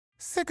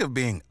Sick of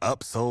being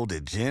upsold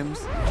at gyms?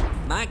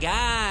 My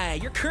guy,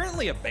 you're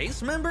currently a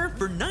base member?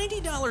 For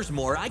 $90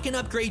 more, I can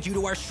upgrade you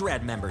to our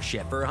Shred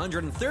membership. For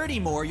 $130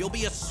 more, you'll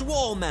be a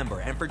Swole member.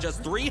 And for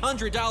just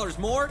 $300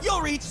 more, you'll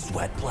reach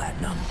Sweat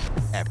Platinum.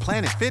 At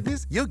Planet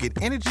Fitness, you'll get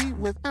energy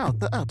without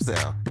the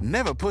upsell.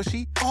 Never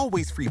pushy,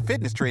 always free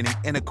fitness training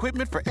and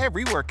equipment for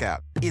every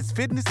workout. It's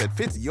fitness that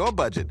fits your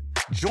budget.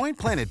 Join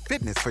Planet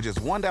Fitness for just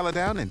 $1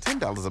 down and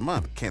 $10 a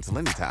month. Cancel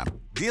anytime.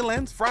 Deal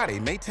ends Friday,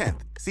 May 10th.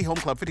 See Home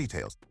Club for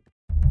details.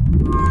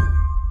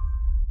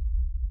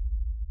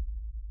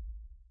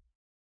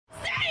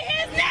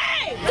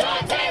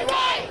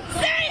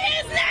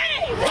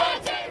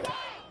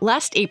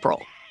 Last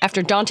April,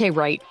 after Daunte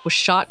Wright was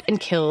shot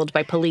and killed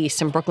by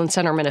police in Brooklyn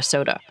Center,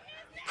 Minnesota,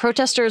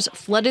 protesters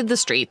flooded the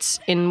streets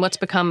in what's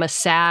become a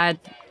sad,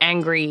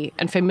 angry,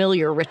 and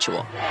familiar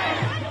ritual.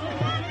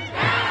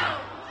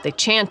 They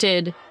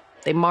chanted,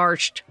 they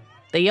marched,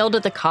 they yelled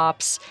at the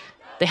cops,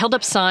 they held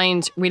up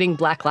signs reading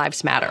Black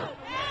Lives Matter.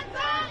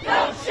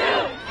 Don't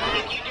shoot!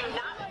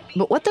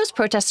 But what those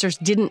protesters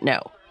didn't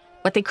know,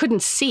 what they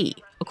couldn't see,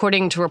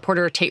 according to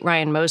reporter Tate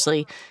Ryan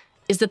Mosley,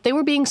 is that they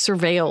were being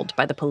surveilled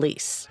by the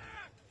police.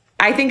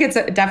 I think it's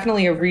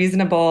definitely a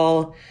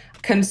reasonable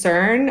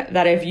concern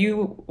that if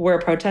you were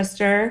a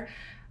protester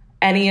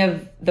any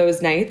of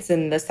those nights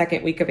in the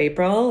second week of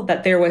April,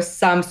 that there was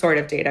some sort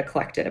of data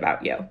collected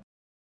about you.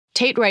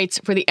 Tate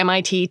writes for the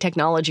MIT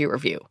Technology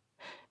Review.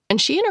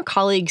 And she and her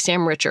colleague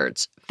Sam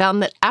Richards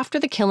found that after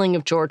the killing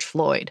of George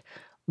Floyd,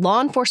 law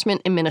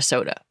enforcement in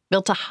Minnesota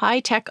built a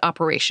high-tech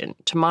operation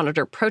to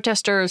monitor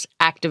protesters,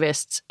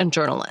 activists, and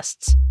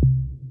journalists.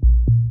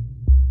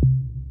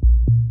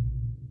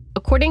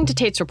 According to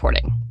Tate's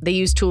reporting, they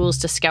used tools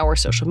to scour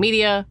social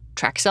media,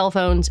 track cell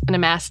phones, and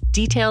amass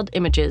detailed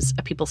images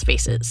of people's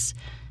faces.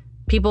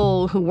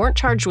 People who weren't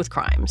charged with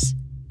crimes.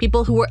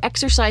 People who were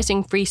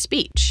exercising free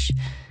speech.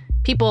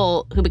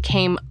 People who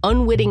became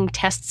unwitting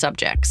test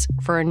subjects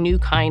for a new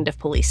kind of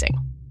policing.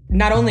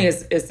 Not only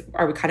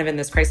are we kind of in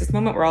this crisis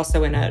moment, we're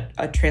also in a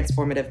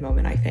transformative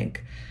moment, I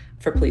think,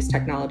 for police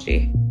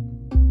technology.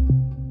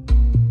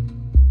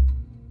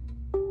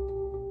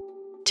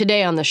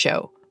 Today on the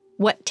show,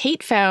 what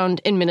Tate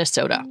found in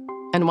Minnesota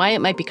and why it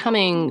might be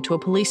coming to a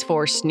police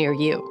force near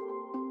you.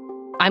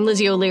 I'm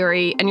Lizzie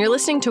O'Leary, and you're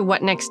listening to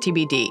What Next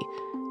TBD,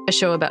 a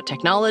show about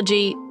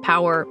technology,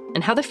 power,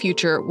 and how the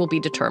future will be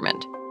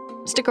determined.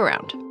 Stick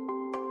around.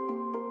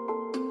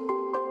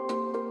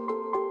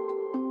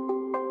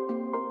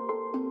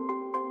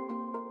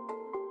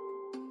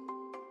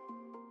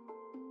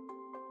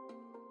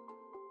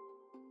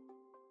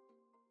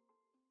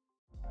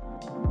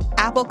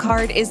 Apple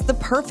Card is the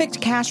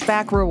perfect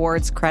cashback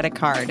rewards credit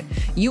card.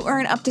 You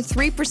earn up to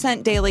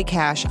 3% daily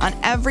cash on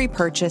every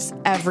purchase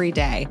every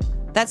day.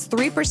 That's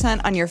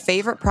 3% on your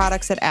favorite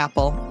products at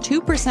Apple,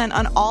 2%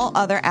 on all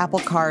other Apple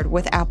Card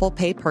with Apple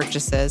Pay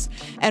purchases,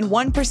 and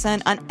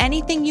 1% on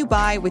anything you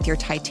buy with your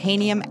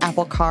titanium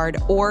Apple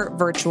Card or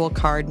virtual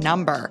card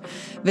number.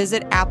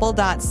 Visit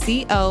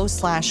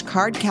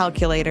apple.co/card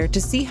calculator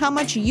to see how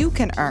much you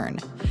can earn.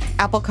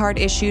 Apple Card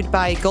issued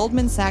by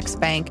Goldman Sachs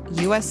Bank,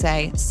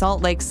 USA,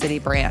 Salt Lake City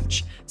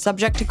branch.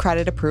 Subject to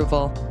credit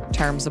approval.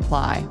 Terms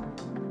apply.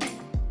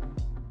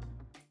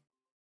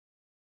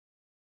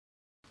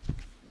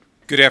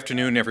 Good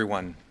afternoon,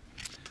 everyone.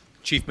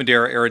 Chief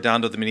Madera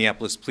Arredondo of the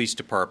Minneapolis Police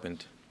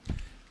Department.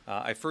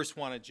 I first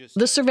want to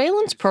The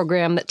surveillance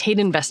program that Tate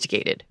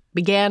investigated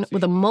began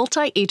with a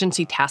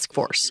multi-agency task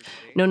force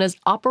known as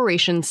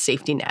Operation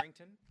Safety Net.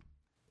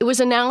 It was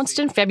announced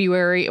in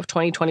February of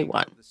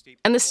 2021,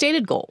 and the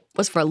stated goal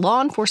was for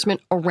law enforcement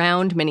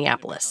around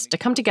Minneapolis to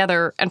come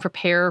together and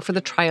prepare for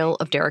the trial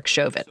of Derek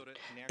Chauvin,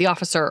 the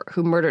officer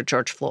who murdered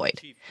George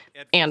Floyd,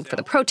 and for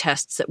the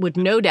protests that would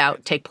no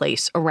doubt take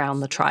place around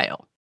the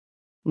trial.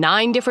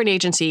 9 different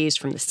agencies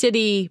from the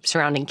city,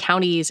 surrounding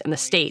counties, and the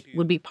state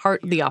would be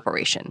part of the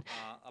operation,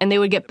 and they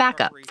would get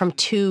backup from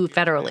 2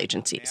 federal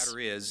agencies. The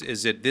matter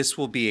is that this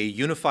will be a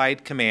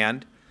unified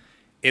command.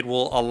 It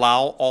will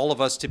allow all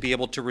of us to be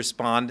able to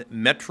respond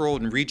metro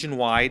and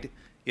region-wide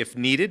if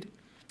needed,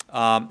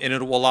 and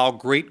it will allow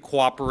great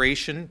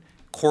cooperation,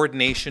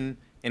 coordination,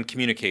 and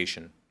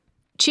communication.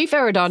 Chief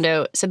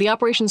Arredondo said the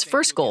operation's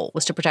first goal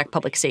was to protect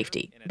public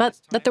safety,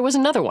 but that there was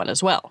another one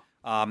as well.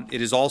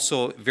 It is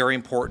also very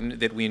important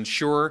that we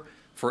ensure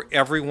for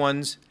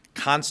everyone's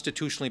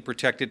constitutionally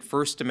protected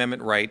First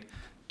Amendment right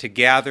to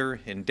gather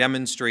and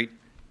demonstrate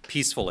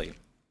peacefully.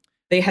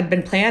 They had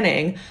been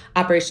planning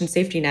Operation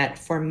Safety Net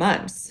for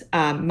months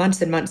and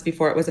months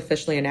before it was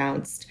officially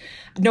announced.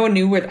 No one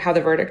knew how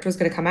the verdict was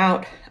going to come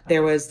out.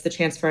 There was the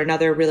chance for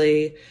another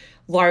really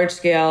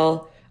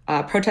large-scale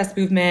protest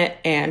movement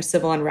and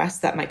civil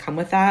unrest that might come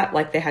with that,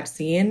 like they had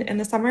seen in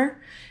the summer.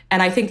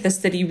 And I think the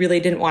city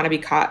really didn't want to be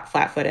caught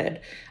flat-footed.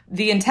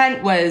 The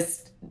intent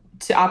was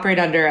to operate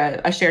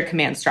under a shared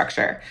command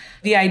structure.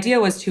 The idea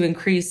was to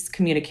increase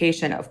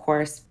communication, of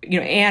course,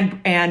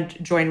 and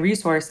join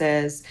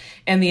resources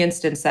in the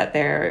instance that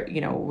there,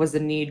 was a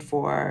need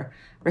for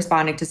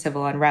responding to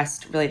civil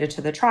unrest related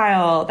to the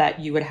trial, that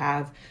you would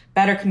have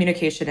better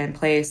communication in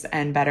place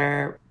and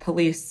better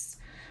police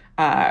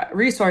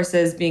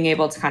resources being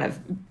able to kind of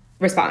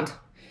respond.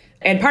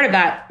 And part of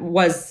that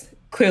was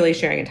clearly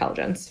sharing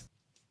intelligence.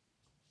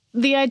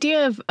 The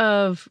idea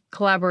of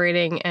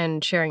collaborating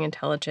and sharing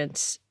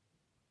intelligence,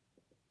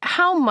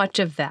 how much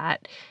of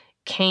that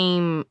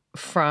came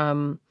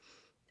from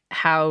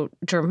how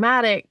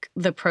dramatic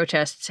the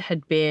protests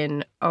had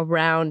been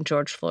around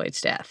George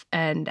Floyd's death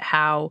and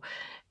how,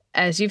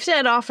 as you've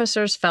said,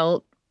 officers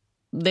felt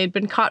they'd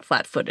been caught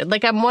flat-footed?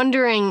 Like, I'm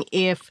wondering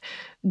if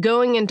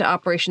going into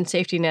Operation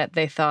Safety Net,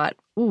 they thought,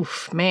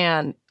 oof,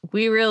 man,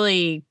 we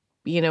really,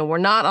 we're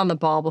not on the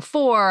ball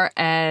before,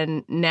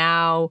 and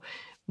now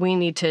we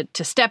need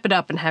to step it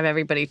up and have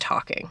everybody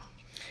talking.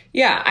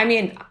 Yeah, I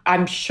mean,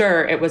 I'm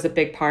sure it was a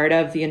big part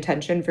of the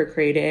intention for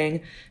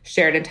creating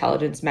shared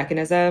intelligence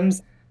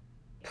mechanisms.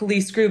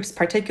 Police groups,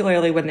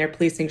 particularly when they're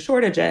policing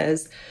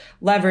shortages,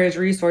 leverage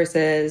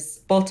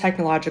resources, both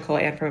technological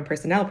and from a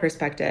personnel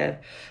perspective,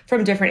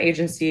 from different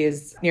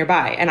agencies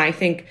nearby. And I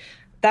think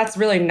that's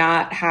really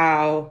not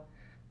how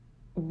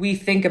we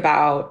think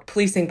about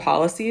policing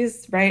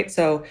policies, right?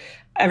 So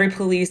every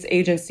police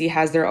agency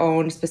has their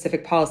own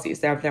specific policies.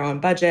 They have their own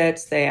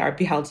budgets. They are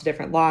held to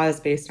different laws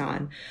based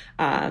on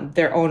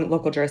their own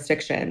local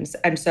jurisdictions.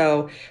 And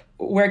so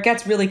where it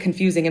gets really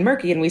confusing and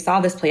murky, and we saw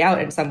this play out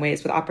in some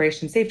ways with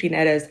Operation Safety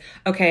Net, is,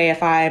 okay,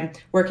 if I'm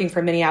working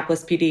for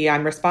Minneapolis PD,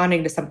 I'm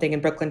responding to something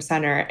in Brooklyn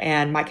Center,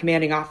 and my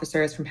commanding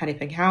officer is from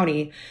Hennepin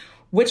County,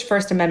 which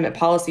First Amendment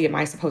policy am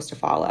I supposed to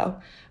follow?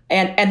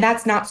 And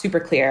that's not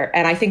super clear.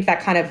 And I think that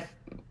kind of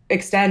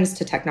extends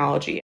to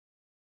technology.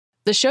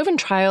 The Chauvin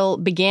trial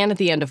began at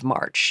the end of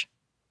March,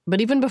 but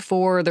even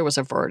before there was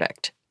a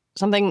verdict,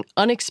 something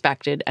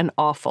unexpected and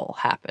awful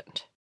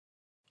happened.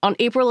 On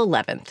April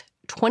 11th,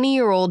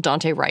 20-year-old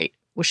Daunte Wright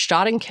was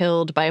shot and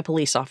killed by a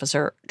police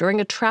officer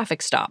during a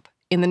traffic stop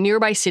in the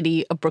nearby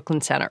city of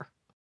Brooklyn Center.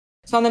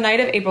 So on the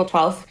night of April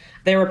 12th,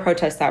 there were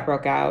protests that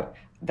broke out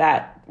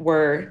that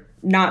were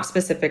not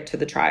specific to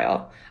the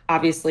trial.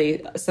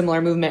 Obviously, a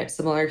similar movement,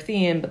 similar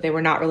theme, but they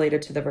were not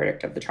related to the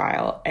verdict of the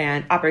trial.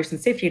 And Operation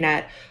Safety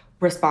Net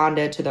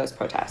responded to those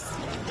protests.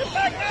 Get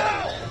back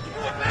now!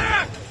 Get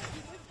back!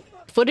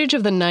 Footage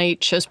of the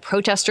night shows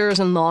protesters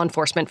and law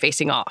enforcement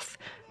facing off.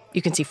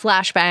 You can see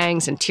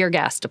flashbangs and tear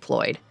gas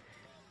deployed.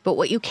 But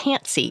what you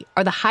can't see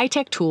are the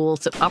high-tech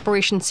tools that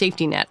Operation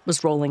Safety Net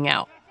was rolling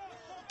out.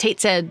 Tate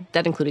said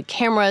that included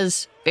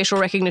cameras, facial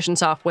recognition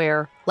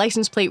software,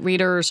 license plate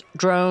readers,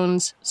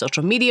 drones,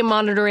 social media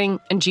monitoring,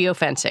 and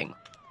geofencing.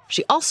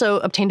 She also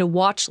obtained a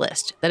watch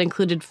list that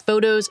included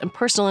photos and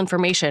personal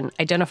information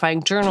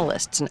identifying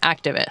journalists and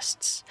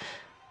activists.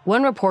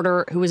 One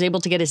reporter who was able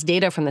to get his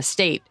data from the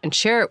state and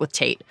share it with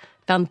Tate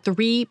found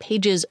 3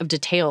 pages of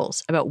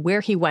details about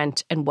where he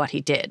went and what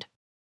he did.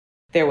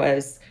 There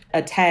was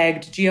a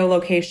tagged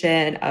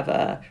geolocation of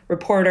a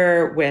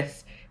reporter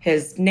with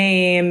his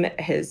name,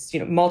 his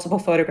multiple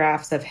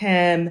photographs of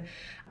him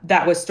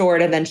that was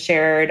stored and then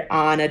shared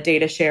on a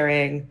data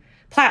sharing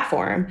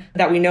platform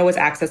that we know was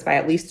accessed by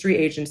at least 3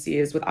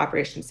 agencies with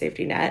Operation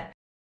Safety Net.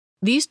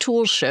 These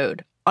tools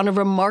showed, on a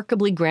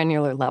remarkably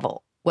granular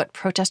level, what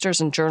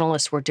protesters and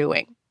journalists were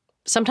doing,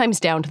 sometimes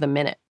down to the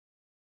minute.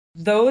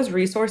 Those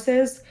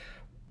resources,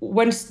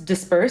 once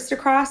dispersed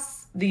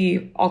across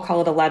I'll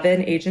call it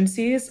 11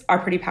 agencies, are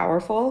pretty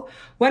powerful.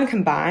 When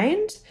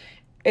combined,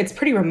 it's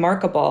pretty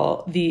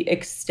remarkable the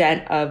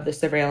extent of the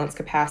surveillance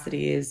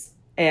capacities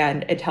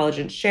and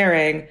intelligence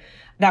sharing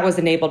that was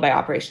enabled by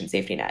Operation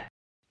Safety Net.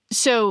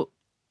 So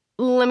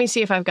let me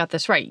see if I've got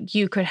this right.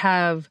 You could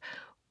have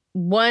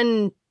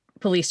one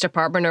police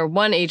department or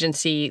one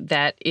agency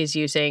that is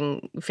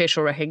using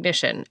facial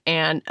recognition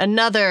and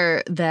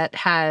another that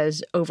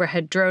has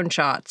overhead drone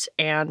shots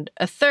and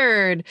a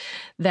third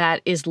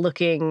that is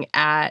looking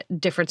at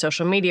different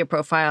social media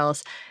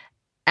profiles.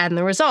 And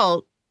the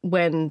result,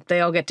 when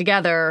they all get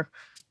together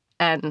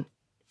and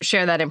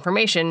share that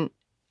information,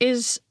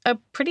 is a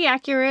pretty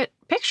accurate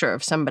picture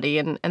of somebody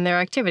and their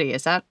activity.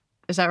 Is that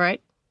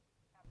right?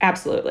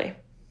 Absolutely.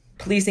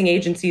 Policing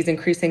agencies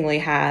increasingly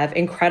have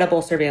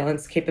incredible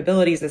surveillance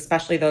capabilities,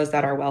 especially those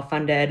that are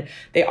well-funded.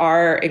 They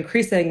are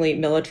increasingly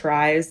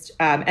militarized.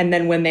 And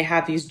then when they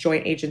have these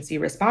joint agency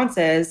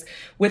responses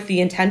with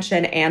the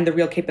intention and the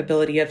real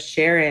capability of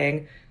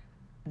sharing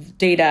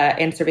data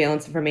and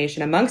surveillance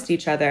information amongst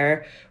each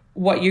other,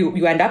 what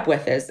you end up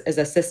with is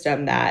a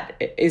system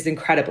that is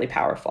incredibly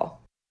powerful.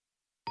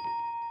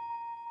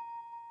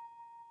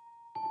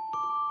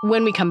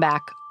 When we come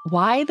back,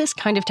 why this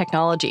kind of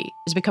technology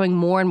is becoming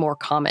more and more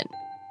common,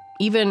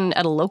 even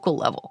at a local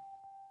level.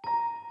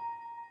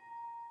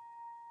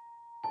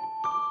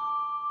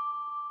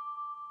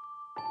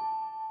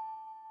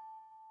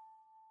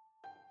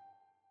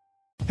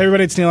 Hey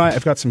everybody, it's Neil.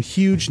 I've got some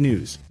huge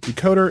news.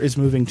 Decoder is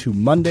moving to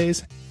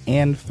Mondays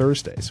and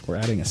Thursdays. We're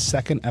adding a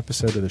second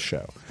episode to the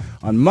show.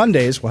 On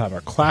Mondays, we'll have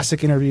our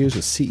classic interviews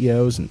with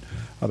CEOs and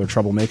other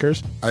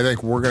troublemakers. I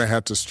think we're going to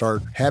have to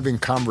start having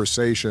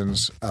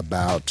conversations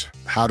about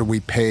how do we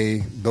pay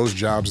those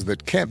jobs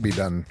that can't be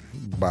done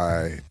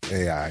by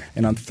AI.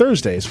 And on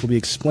Thursdays, we'll be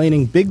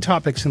explaining big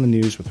topics in the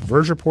news with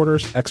Verge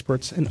reporters,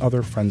 experts, and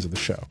other friends of the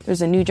show.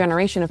 There's a new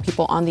generation of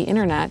people on the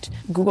internet.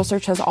 Google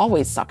search has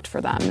always sucked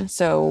for them.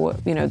 So,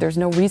 there's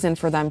no reason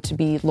for them to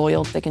be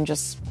loyal. They can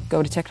just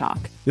go to TikTok.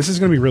 This is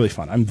going to be really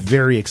fun. I'm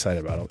very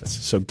excited about all this.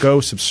 So go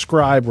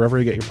subscribe wherever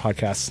you get your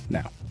podcasts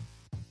now.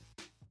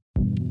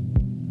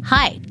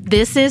 Hi,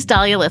 this is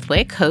Dahlia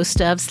Lithwick,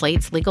 host of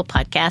Slate's legal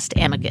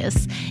podcast,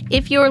 Amicus.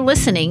 If you're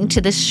listening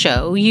to this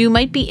show, you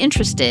might be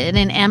interested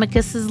in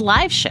Amicus's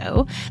live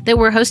show that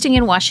we're hosting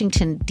in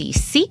Washington,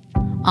 D.C.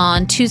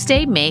 on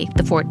Tuesday, May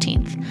the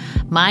 14th.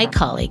 My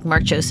colleague,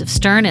 Mark Joseph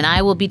Stern, and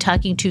I will be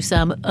talking to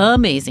some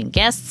amazing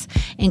guests,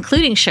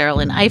 including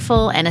Sherrilyn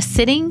Ifill and a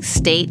sitting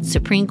state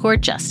Supreme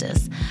Court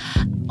justice,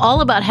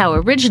 all about how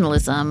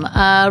originalism,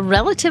 a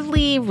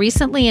relatively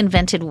recently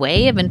invented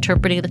way of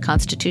interpreting the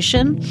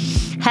Constitution,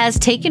 has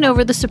taken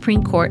over the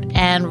Supreme Court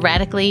and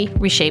radically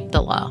reshaped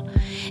the law.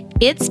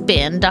 It's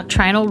been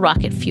doctrinal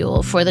rocket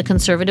fuel for the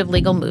conservative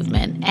legal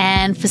movement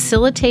and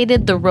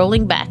facilitated the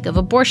rolling back of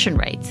abortion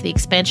rights, the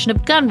expansion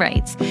of gun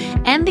rights,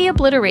 and the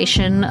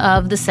obliteration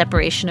of the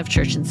separation of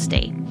church and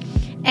state.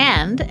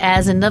 And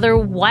as another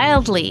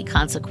wildly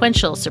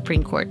consequential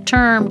Supreme Court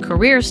term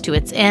careers to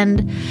its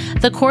end,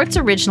 the court's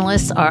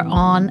originalists are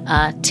on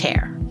a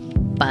tear.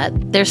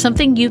 But there's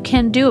something you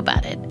can do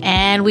about it,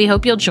 and we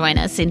hope you'll join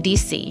us in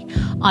D.C.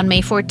 on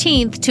May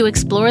 14th to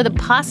explore the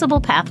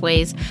possible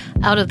pathways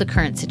out of the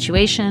current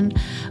situation.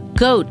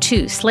 Go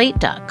to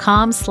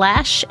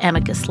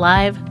slate.com/Amicus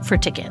Live for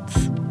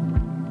tickets.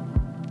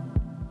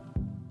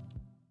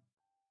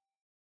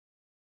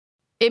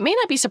 It may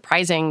not be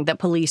surprising that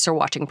police are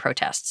watching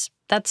protests.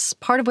 That's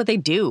part of what they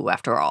do,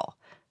 after all.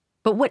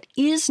 But what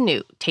is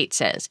new, Tate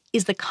says,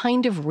 is the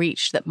kind of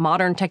reach that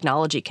modern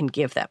technology can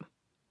give them.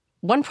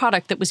 One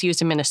product that was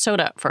used in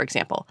Minnesota, for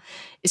example,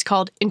 is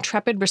called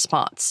Intrepid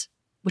Response,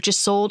 which is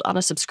sold on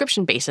a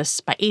subscription basis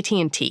by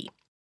AT&T.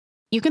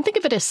 You can think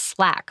of it as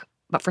Slack,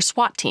 but for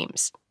SWAT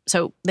teams,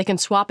 so they can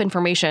swap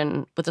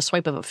information with a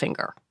swipe of a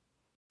finger.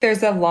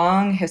 There's a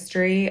long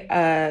history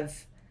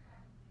of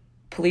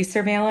police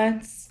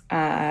surveillance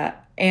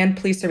and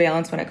police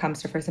surveillance when it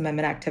comes to First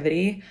Amendment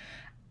activity.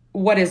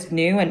 What is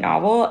new and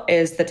novel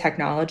is the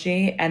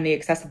technology and the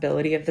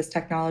accessibility of this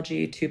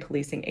technology to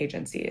policing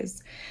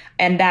agencies.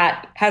 And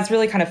that has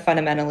really kind of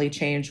fundamentally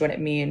changed what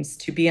it means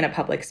to be in a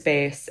public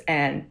space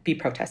and be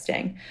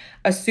protesting.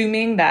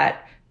 Assuming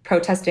that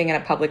protesting in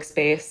a public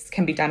space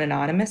can be done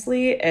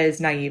anonymously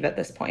is naive at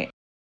this point.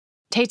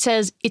 Tate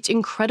says it's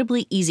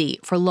incredibly easy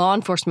for law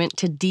enforcement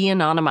to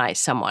de-anonymize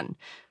someone.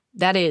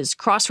 That is,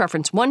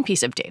 cross-reference one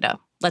piece of data,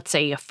 let's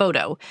say a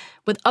photo,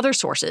 with other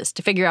sources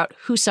to figure out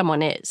who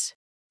someone is.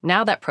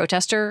 Now that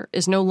protester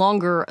is no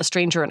longer a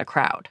stranger in a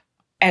crowd.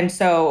 And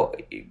so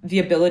the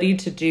ability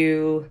to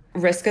do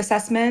risk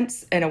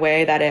assessments in a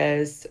way that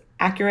is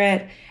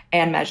accurate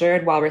and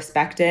measured while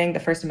respecting the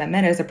First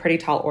Amendment is a pretty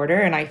tall order.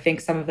 And I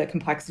think some of the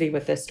complexity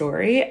with this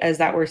story is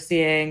that we're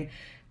seeing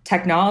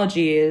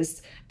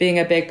technologies being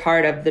a big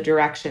part of the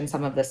direction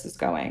some of this is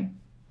going.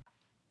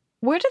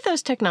 Where did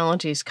those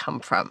technologies come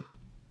from?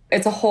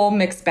 It's a whole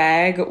mixed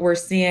bag. We're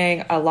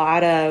seeing a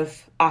lot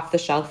of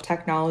off-the-shelf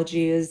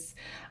technologies.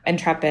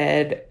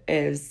 Intrepid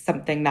is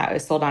something that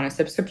is sold on a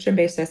subscription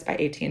basis by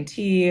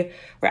AT&T.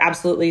 We're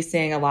absolutely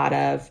seeing a lot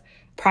of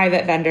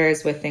private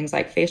vendors with things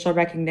like facial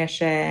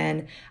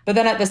recognition. But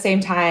then at the same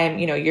time,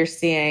 you're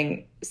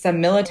seeing some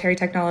military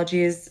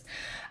technologies.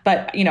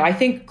 But, I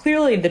think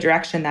clearly the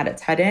direction that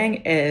it's heading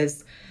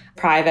is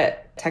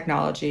private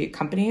technology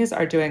companies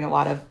are doing a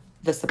lot of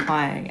the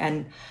supplying.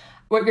 And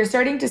what you're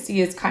starting to see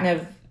is kind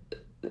of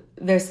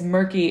this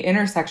murky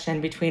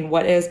intersection between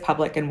what is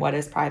public and what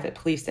is private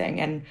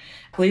policing. And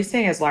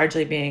policing is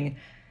largely being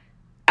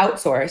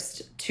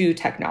outsourced to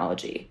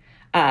technology.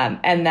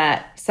 And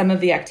that some of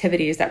the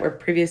activities that were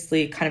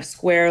previously kind of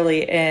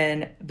squarely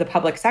in the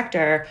public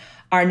sector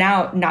are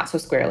now not so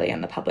squarely in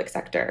the public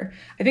sector.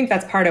 I think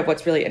that's part of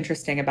what's really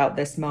interesting about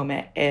this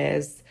moment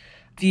is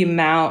the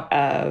amount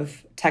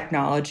of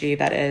technology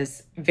that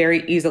is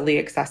very easily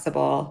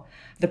accessible,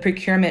 the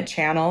procurement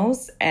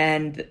channels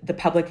and the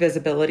public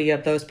visibility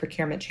of those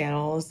procurement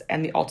channels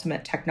and the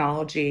ultimate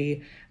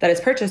technology that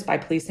is purchased by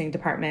policing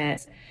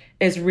departments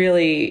is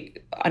really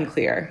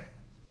unclear.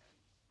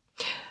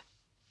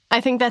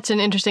 I think that's an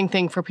interesting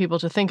thing for people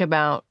to think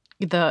about.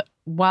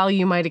 While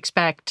you might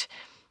expect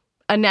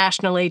a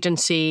national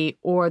agency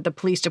or the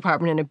police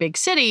department in a big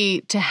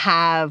city to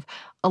have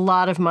a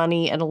lot of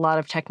money and a lot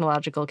of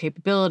technological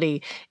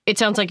capability, it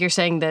sounds like you're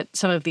saying that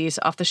some of these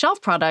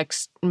off-the-shelf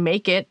products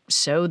make it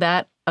so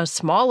that a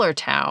smaller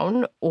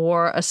town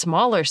or a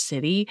smaller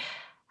city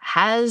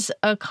has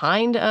a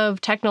kind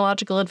of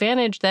technological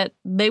advantage that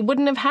they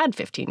wouldn't have had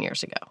 15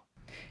 years ago.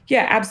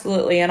 Yeah,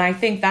 absolutely. And I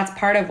think that's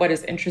part of what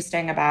is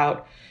interesting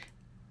about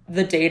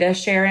the data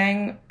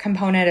sharing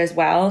component as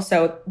well.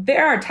 So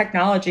there are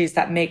technologies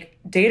that make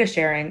data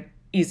sharing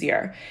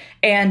easier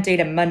and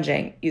data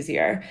munging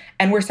easier.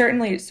 And we're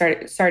certainly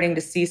starting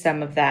to see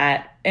some of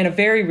that in a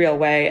very real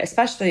way,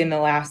 especially in the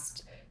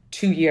last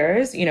 2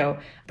 years.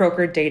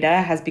 Brokered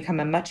data has become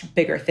a much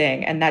bigger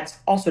thing. And that's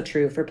also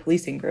true for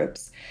policing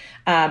groups.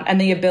 And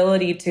the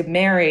ability to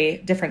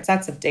marry different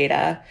sets of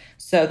data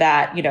so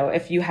that,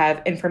 if you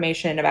have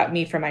information about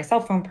me from my cell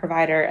phone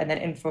provider and then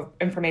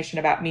information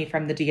about me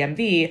from the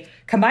DMV,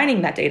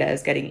 combining that data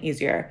is getting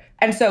easier.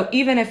 And so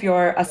even if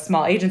you're a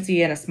small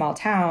agency in a small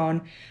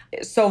town,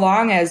 so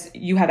long as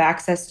you have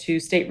access to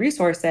state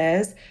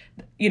resources,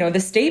 the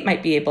state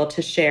might be able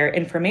to share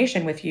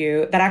information with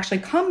you that actually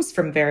comes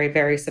from very,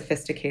 very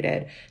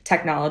sophisticated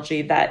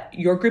technology that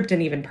your group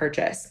didn't even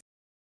purchase.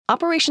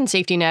 Operation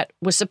Safety Net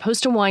was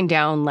supposed to wind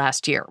down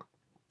last year.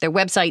 Their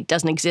website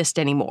doesn't exist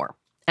anymore.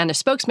 And a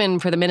spokesman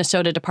for the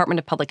Minnesota Department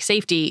of Public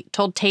Safety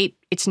told Tate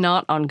it's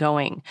not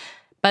ongoing.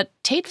 But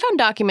Tate found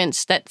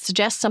documents that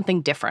suggest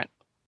something different.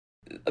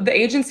 The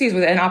agencies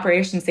within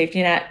Operation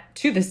Safety Net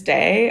to this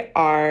day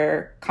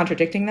are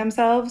contradicting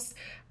themselves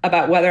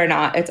about whether or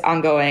not it's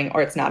ongoing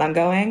or it's not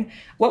ongoing.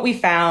 What we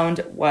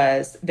found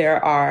was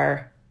there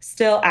are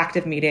still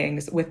active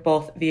meetings with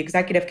both the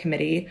executive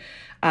committee,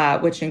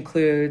 which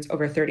includes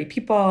over 30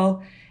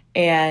 people,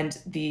 and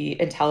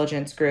the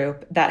intelligence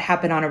group that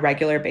happen on a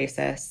regular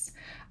basis.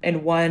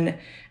 In one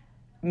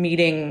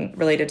meeting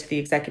related to the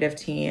executive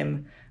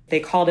team, they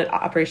called it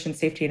Operation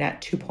Safety Net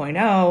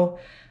 2.0.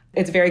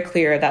 It's very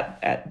clear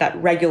that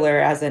regular,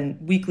 as in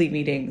weekly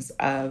meetings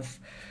of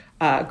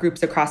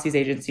groups across these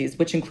agencies,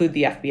 which include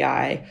the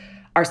FBI,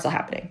 are still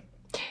happening.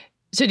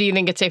 So do you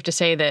think it's safe to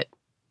say that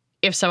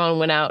if someone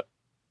went out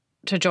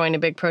to join a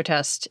big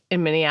protest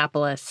in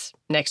Minneapolis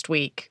next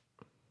week,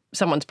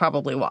 someone's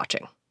probably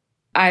watching?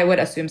 I would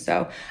assume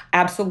so.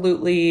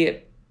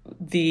 Absolutely.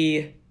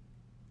 The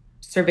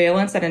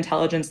surveillance and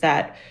intelligence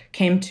that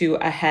came to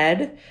a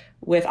head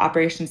with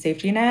Operation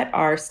Safety Net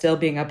are still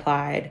being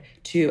applied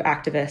to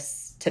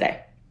activists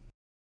today.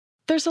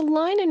 There's a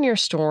line in your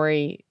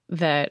story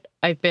that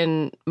I've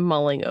been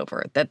mulling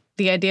over, that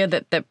the idea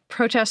that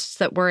protests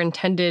that were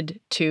intended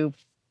to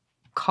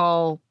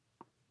call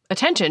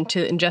attention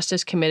to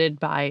injustice committed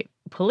by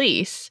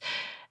police,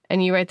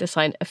 and you write this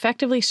line,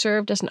 effectively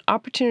served as an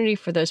opportunity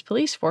for those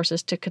police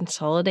forces to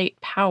consolidate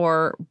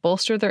power,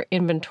 bolster their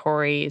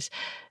inventories,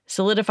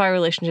 solidify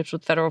relationships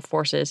with federal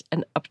forces,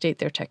 and update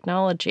their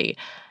technology.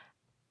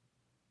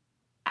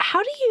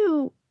 How do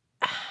you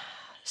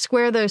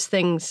square those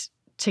things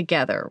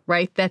together,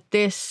 right? That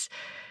this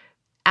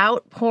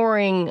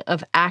outpouring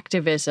of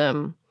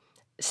activism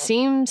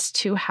seems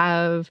to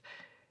have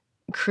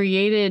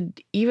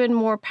created even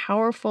more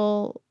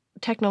powerful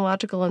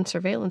technological and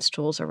surveillance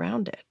tools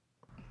around it.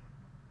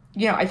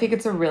 I think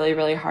it's a really,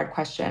 really hard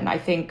question. I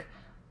think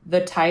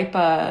the type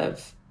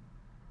of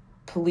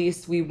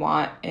police we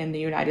want in the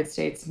United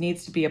States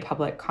needs to be a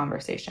public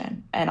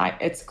conversation. And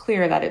it's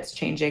clear that it's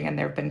changing, and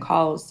there have been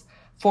calls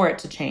for it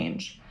to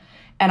change.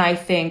 And I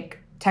think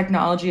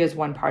technology is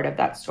one part of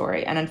that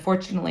story. And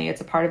unfortunately,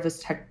 it's a part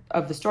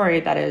of the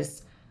story that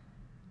is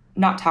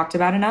not talked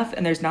about enough,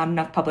 and there's not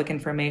enough public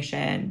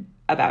information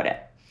about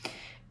it.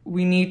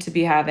 We need to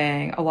be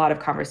having a lot of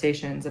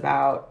conversations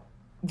about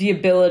the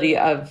ability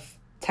of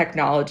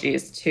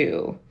technologies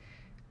to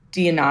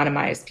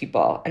de-anonymize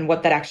people and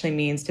what that actually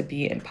means to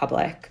be in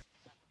public.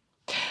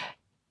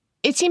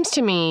 It seems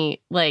to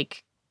me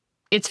like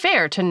it's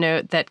fair to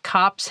note that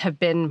cops have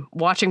been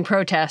watching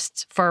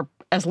protests for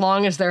as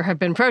long as there have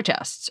been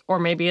protests, or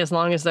maybe as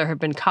long as there have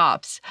been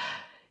cops.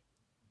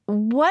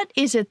 What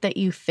is it that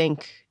you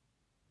think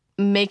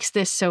makes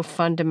this so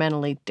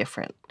fundamentally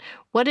different?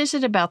 What is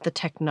it about the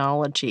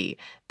technology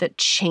that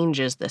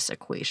changes this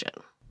equation?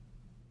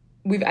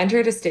 We've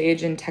entered a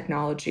stage in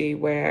technology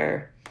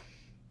where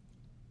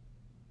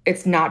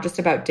it's not just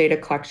about data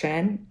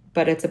collection,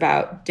 but it's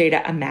about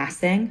data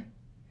amassing.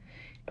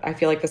 I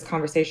feel like this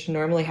conversation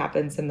normally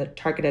happens in the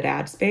targeted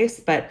ad space,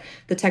 but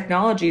the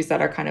technologies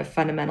that are kind of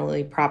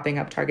fundamentally propping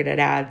up targeted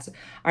ads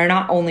are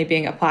not only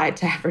being applied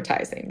to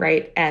advertising,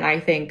 right? And I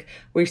think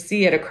we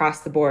see it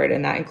across the board,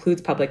 and that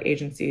includes public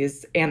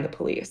agencies and the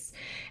police.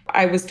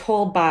 I was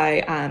told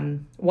by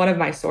one of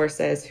my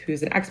sources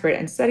who's an expert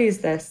and studies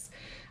this,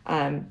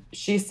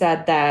 she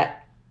said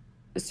that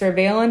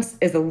surveillance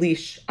is a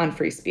leash on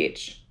free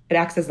speech. It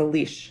acts as a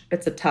leash.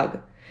 It's a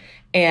tug.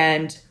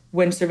 And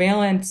when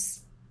surveillance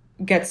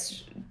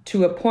gets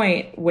to a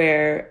point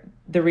where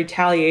the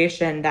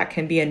retaliation that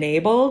can be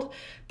enabled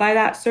by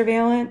that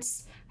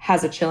surveillance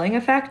has a chilling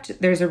effect,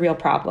 there's a real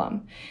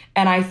problem.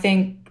 And I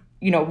think,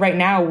 right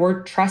now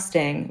we're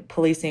trusting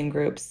policing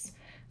groups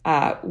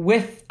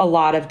with a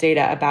lot of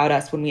data about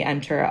us when we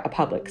enter a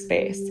public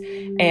space.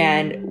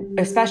 And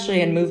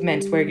especially in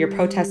movements where you're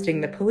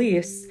protesting the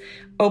police,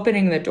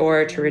 opening the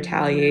door to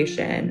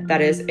retaliation that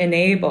is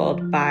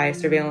enabled by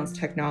surveillance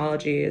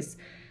technologies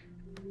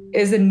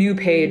is a new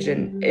page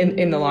in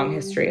the long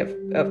history of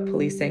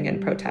policing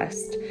and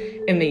protest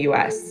in the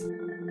U.S.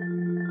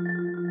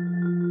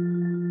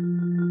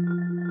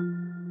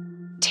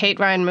 Tate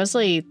Ryan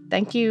Mosley,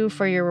 thank you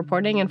for your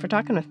reporting and for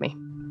talking with me.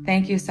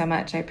 Thank you so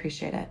much. I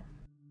appreciate it.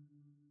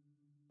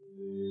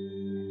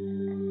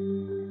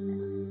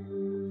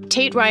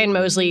 Tate Ryan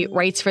Mosley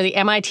writes for the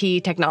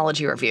MIT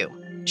Technology Review.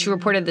 She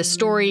reported this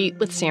story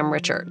with Sam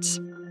Richards.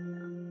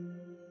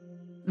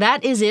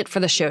 That is it for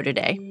the show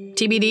today.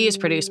 TBD is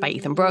produced by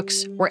Ethan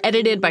Brooks. We're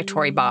edited by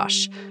Tori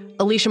Bosch.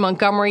 Alicia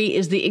Montgomery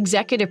is the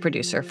executive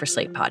producer for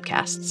Slate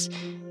Podcasts.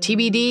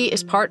 TBD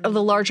is part of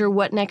the larger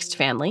What Next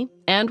family,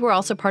 and we're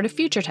also part of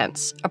Future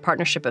Tense, a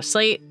partnership of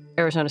Slate,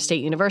 Arizona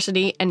State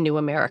University, and New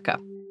America.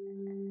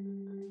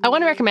 I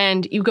want to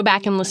recommend you go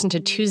back and listen to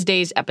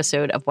Tuesday's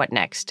episode of What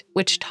Next,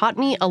 which taught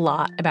me a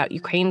lot about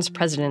Ukraine's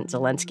President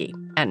Zelensky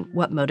and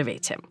what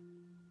motivates him.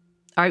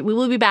 All right, we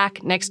will be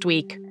back next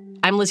week.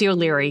 I'm Lizzie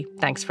O'Leary.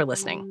 Thanks for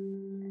listening.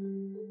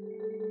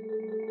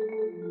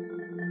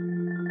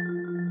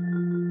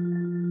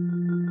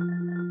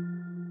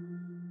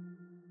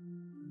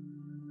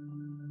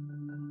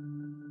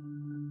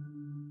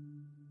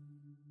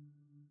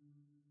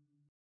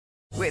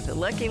 With the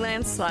Lucky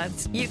Land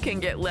Slots, you can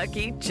get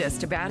lucky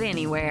just about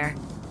anywhere.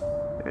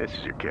 This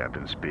is your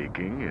captain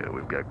speaking.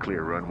 We've got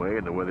clear runway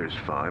and the weather's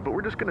fine, but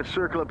we're just going to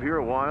circle up here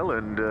a while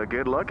and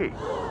get lucky.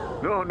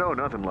 No,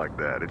 nothing like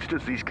that. It's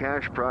just these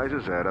cash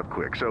prizes add up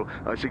quick. So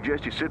I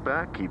suggest you sit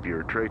back, keep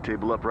your tray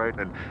table upright,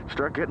 and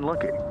start getting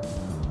lucky.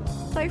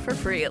 Play for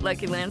free at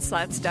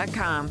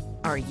LuckyLandSlots.com.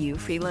 Are you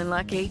feeling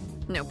lucky?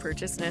 No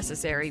purchase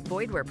necessary.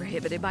 Void where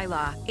prohibited by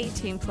law.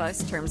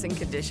 18+ terms and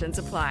conditions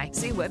apply.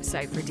 See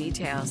website for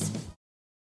details.